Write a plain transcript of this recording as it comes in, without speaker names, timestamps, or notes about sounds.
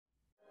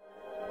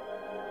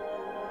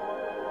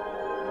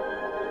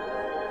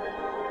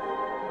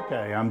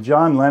Okay, I'm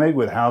John Lenig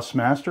with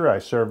HouseMaster. I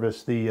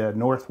service the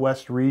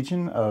Northwest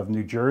region of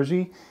New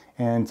Jersey,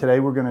 and today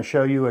we're going to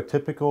show you a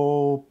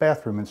typical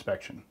bathroom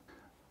inspection.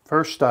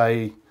 First,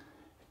 I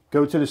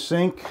go to the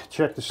sink,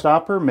 check the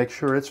stopper, make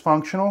sure it's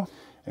functional,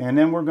 and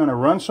then we're going to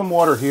run some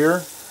water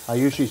here. I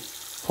usually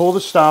pull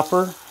the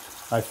stopper,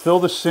 I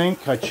fill the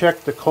sink, I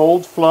check the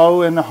cold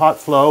flow and the hot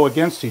flow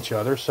against each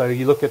other. So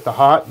you look at the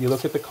hot, you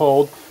look at the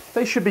cold.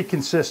 They should be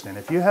consistent.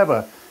 If you have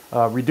a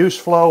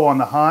reduced flow on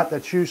the hot,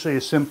 that's usually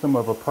a symptom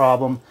of a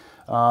problem.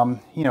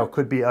 You know, it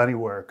could be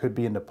anywhere. It could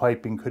be in the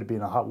piping, could be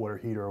in a hot water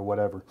heater or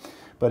whatever.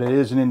 But it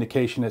is an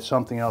indication that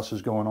something else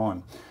is going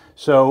on.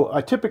 So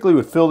I typically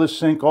would fill this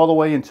sink all the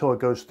way until it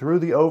goes through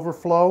the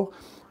overflow.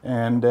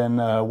 And then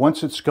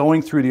once it's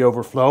going through the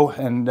overflow,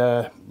 and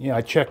you know,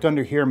 I check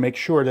under here, make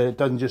sure that it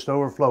doesn't just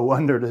overflow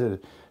under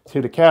to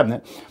the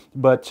cabinet.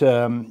 But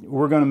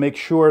we're going to make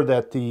sure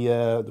that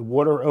the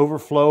water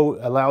overflow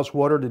allows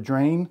water to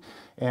drain.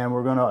 And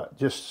we're going to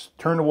just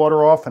turn the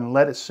water off and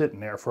let it sit in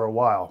there for a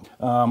while.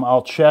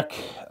 I'll check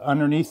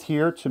underneath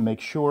here to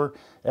make sure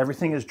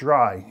everything is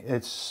dry.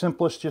 It's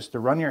simplest just to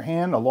run your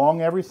hand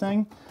along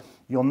everything.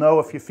 You'll know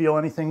if you feel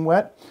anything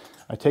wet.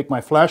 I take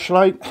my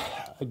flashlight,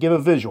 I give a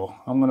visual.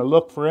 I'm going to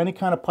look for any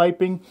kind of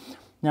piping.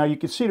 Now you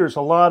can see there's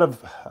a lot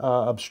of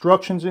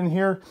obstructions in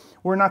here.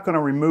 We're not going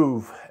to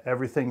remove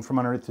everything from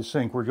underneath the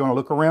sink. We're going to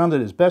look around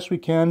it as best we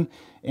can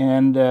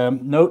and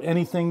note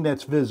anything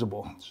that's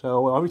visible.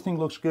 So everything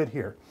looks good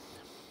here.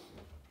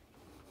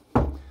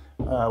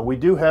 We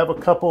do have a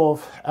couple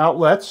of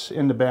outlets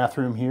in the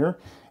bathroom here,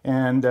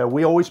 and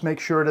we always make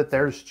sure that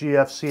there's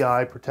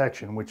GFCI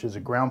protection, which is a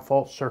ground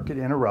fault circuit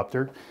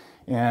interrupter.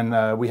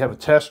 And we have a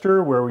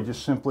tester where we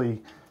just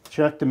simply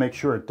check to make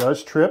sure it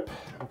does trip.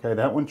 Okay,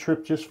 that one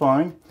tripped just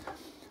fine.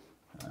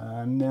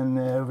 And then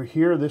over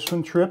here, this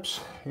one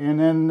trips. And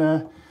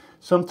then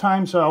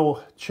sometimes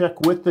I'll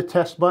check with the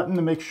test button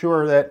to make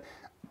sure that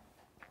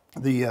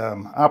the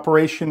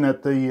operation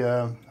that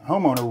the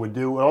homeowner would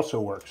do also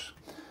works.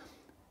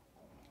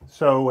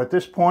 So at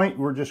this point,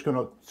 we're just going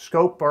to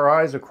scope our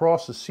eyes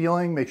across the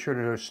ceiling, make sure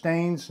there are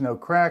stains, no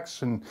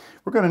cracks, and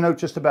we're going to note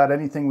just about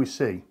anything we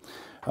see.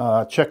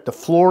 Check the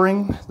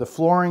flooring. The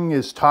flooring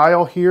is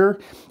tile here,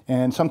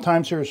 and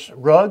sometimes there's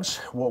rugs.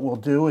 What we'll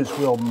do is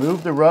we'll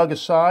move the rug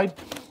aside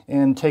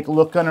and take a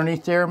look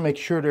underneath there, make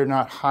sure they're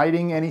not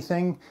hiding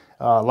anything.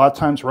 A lot of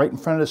times right in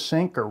front of the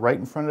sink or right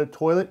in front of the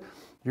toilet,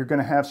 you're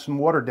going to have some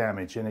water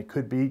damage, and it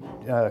could be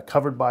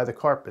covered by the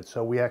carpet.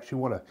 So we actually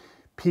want to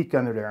peek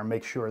under there and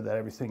make sure that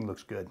everything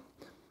looks good.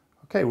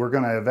 Okay, we're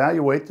going to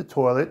evaluate the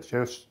toilet,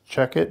 just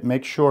check it,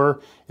 make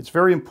sure. It's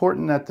very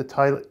important that the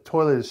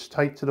toilet is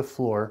tight to the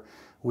floor.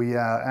 We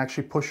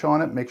actually push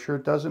on it, make sure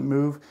it doesn't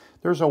move.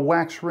 There's a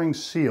wax ring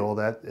seal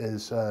that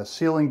is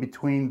sealing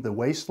between the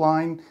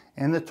waistline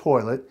and the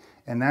toilet,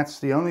 and that's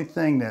the only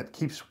thing that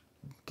keeps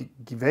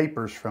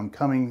vapors from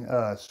coming,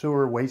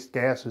 sewer waste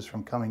gases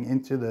from coming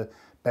into the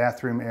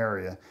bathroom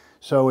area.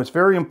 So it's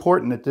very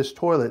important that this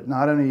toilet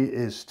not only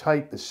is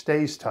tight, but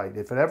stays tight.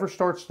 If it ever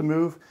starts to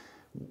move,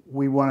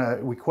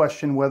 we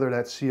question whether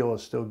that seal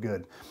is still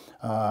good.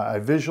 I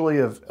visually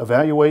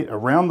evaluate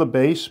around the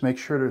base, make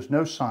sure there's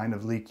no sign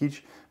of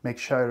leakage, make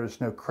sure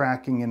there's no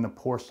cracking in the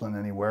porcelain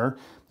anywhere,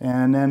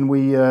 and then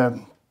we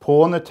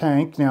pull on the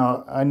tank.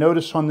 Now I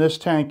notice on this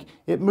tank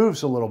it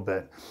moves a little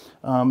bit.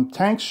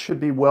 Tanks should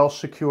be well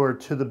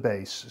secured to the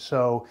base,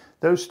 so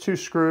those two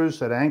screws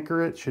that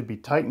anchor it should be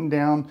tightened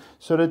down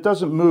so that it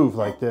doesn't move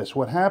like this.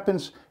 What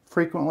happens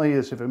frequently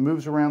is if it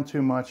moves around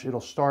too much, it'll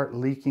start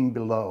leaking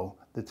below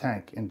the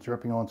tank and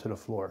dripping onto the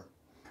floor.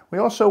 We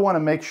also want to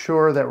make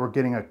sure that we're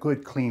getting a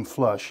good clean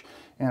flush.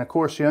 And of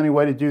course, the only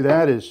way to do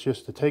that is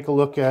just to take a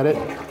look at it.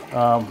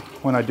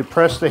 When I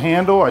depress the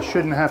handle, I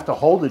shouldn't have to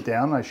hold it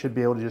down. I should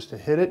be able to just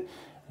hit it.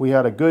 We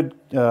had a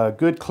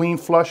good clean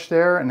flush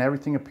there, and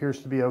everything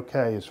appears to be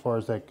okay as far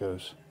as that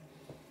goes.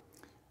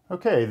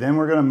 Okay, then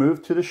we're going to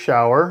move to the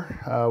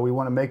shower. We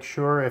want to make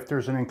sure if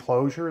there's an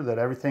enclosure that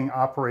everything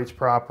operates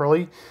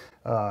properly.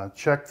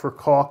 Check for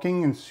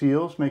caulking and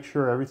seals, make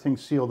sure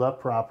everything's sealed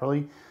up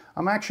properly.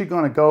 I'm actually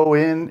going to go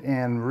in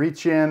and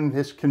reach in.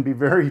 This can be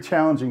very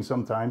challenging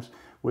sometimes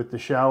with the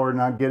shower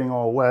not getting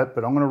all wet,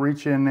 but I'm going to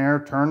reach in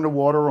there, turn the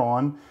water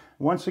on.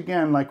 Once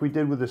again, like we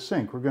did with the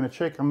sink, we're going to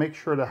check and make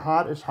sure the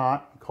hot is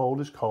hot,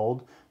 cold is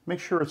cold. Make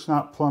sure it's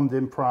not plumbed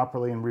in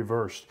properly and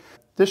reversed.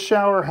 This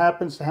shower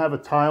happens to have a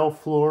tile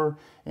floor,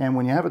 and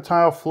when you have a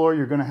tile floor,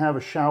 you're going to have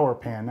a shower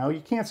pan. Now, you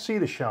can't see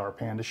the shower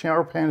pan. The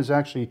shower pan is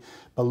actually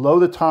below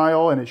the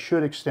tile, and it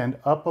should extend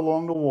up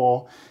along the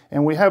wall.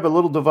 And we have a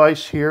little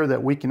device here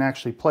that we can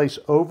actually place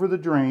over the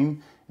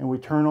drain, and we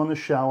turn on the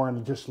shower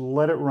and just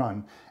let it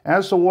run.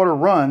 As the water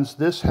runs,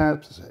 this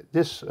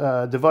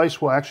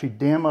device will actually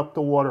dam up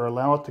the water,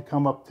 allow it to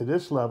come up to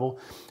this level,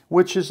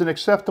 which is an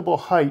acceptable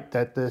height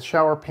that the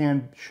shower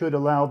pan should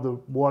allow the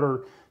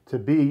water to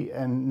be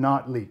and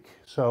not leak.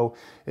 So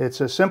it's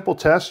a simple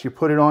test. You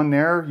put it on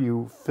there,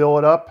 you fill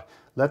it up,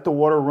 let the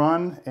water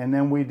run, and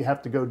then we'd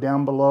have to go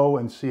down below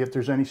and see if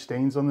there's any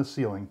stains on the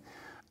ceiling.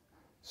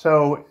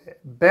 So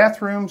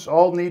bathrooms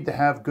all need to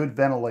have good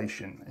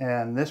ventilation,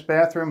 and this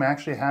bathroom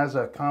actually has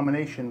a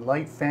combination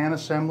light fan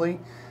assembly.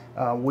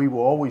 We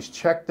will always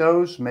check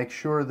those, make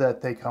sure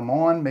that they come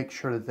on, make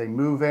sure that they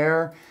move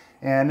air,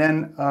 and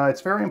then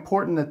it's very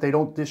important that they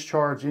don't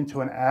discharge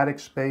into an attic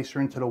space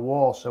or into the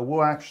wall. So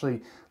we'll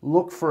actually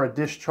look for a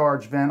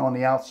discharge vent on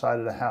the outside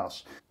of the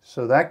house.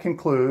 So that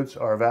concludes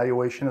our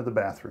evaluation of the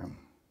bathroom.